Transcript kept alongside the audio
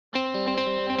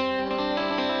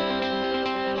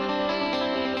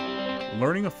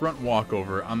Learning a front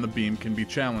walkover on the beam can be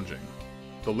challenging.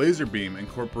 The laser beam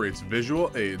incorporates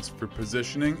visual aids for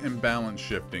positioning and balance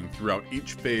shifting throughout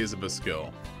each phase of a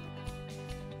skill.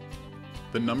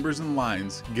 The numbers and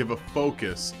lines give a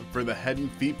focus for the head and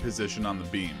feet position on the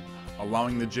beam,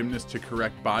 allowing the gymnast to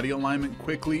correct body alignment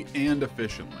quickly and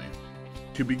efficiently.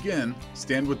 To begin,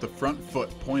 stand with the front foot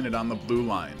pointed on the blue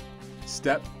line.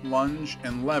 Step, lunge,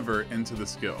 and lever into the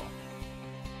skill.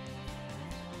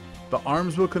 The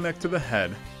arms will connect to the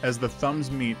head as the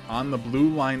thumbs meet on the blue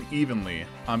line evenly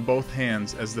on both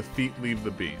hands as the feet leave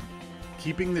the beam.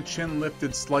 Keeping the chin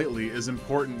lifted slightly is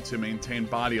important to maintain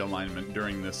body alignment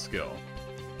during this skill.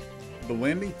 The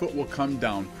landing foot will come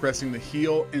down, pressing the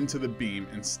heel into the beam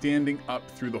and standing up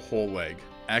through the whole leg,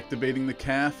 activating the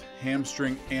calf,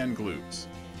 hamstring, and glutes.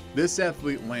 This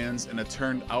athlete lands in a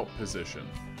turned out position.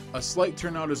 A slight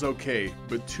turnout is okay,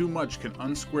 but too much can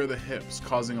unsquare the hips,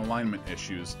 causing alignment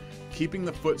issues. Keeping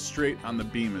the foot straight on the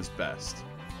beam is best.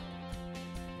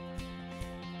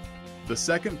 The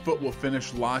second foot will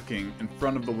finish locking in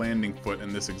front of the landing foot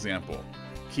in this example.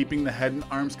 Keeping the head and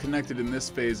arms connected in this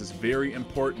phase is very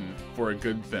important for a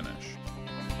good finish.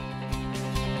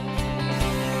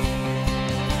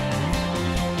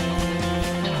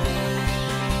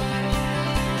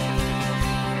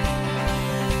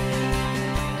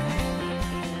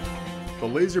 The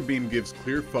laser beam gives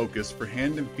clear focus for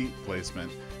hand and feet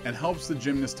placement and helps the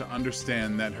gymnast to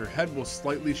understand that her head will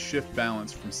slightly shift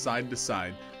balance from side to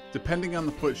side depending on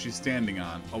the foot she's standing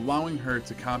on, allowing her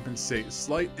to compensate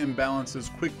slight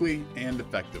imbalances quickly and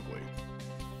effectively.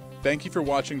 Thank you for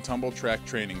watching Tumbl Trak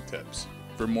training tips.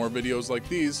 For more videos like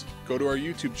these, go to our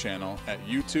YouTube channel at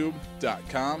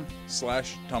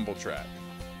youtube.com/TumblTrak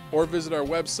or visit our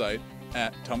website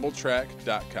at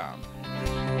tumbltrak.com.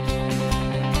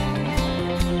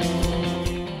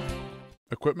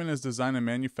 Equipment is designed and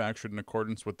manufactured in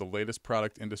accordance with the latest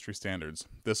product industry standards.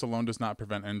 This alone does not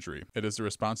prevent injury. It is the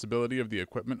responsibility of the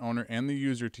equipment owner and the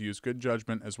user to use good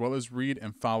judgment as well as read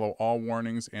and follow all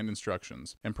warnings and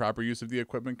instructions. Improper use of the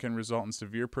equipment can result in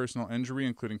severe personal injury,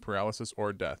 including paralysis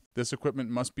or death. This equipment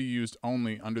must be used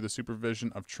only under the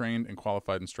supervision of trained and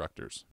qualified instructors.